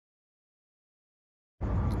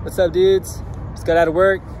What's up, dudes? Just got out of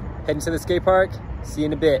work, heading to the skate park. See you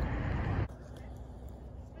in a bit.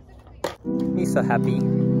 He's so happy.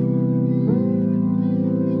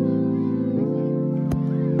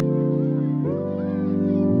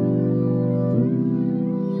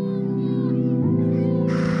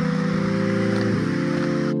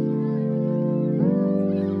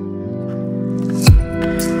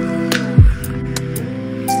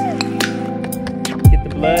 Get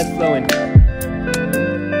the blood flowing.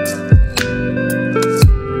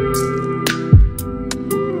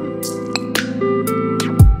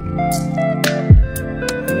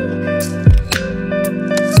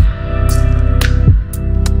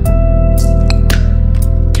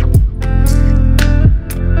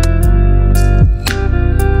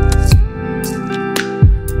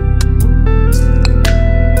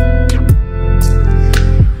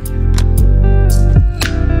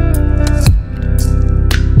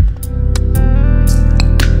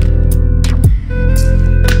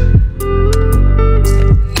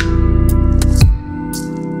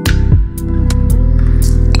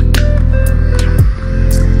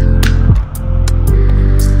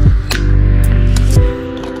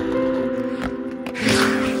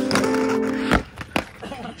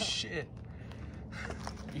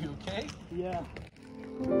 You okay? Yeah.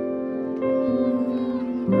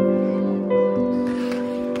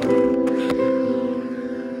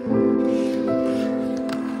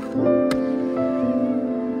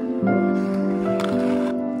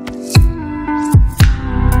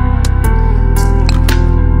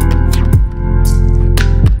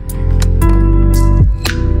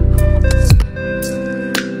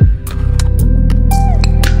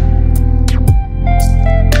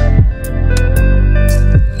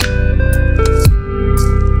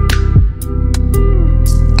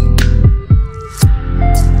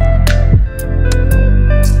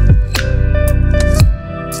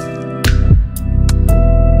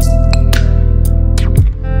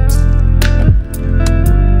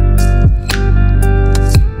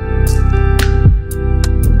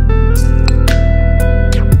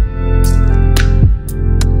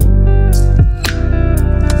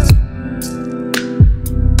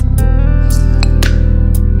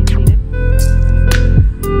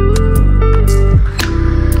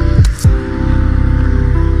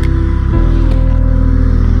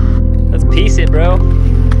 Piece it, bro.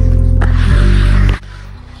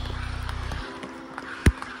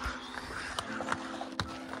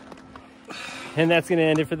 And that's gonna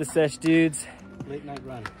end it for the Sesh dudes. Late night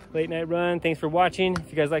run. Late night run. Thanks for watching. If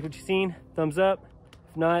you guys like what you've seen, thumbs up.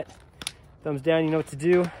 If not, thumbs down. You know what to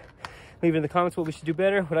do. Leave it in the comments what we should do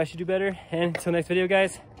better, what I should do better. And until next video,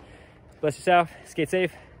 guys, bless yourself, skate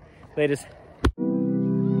safe. Latest.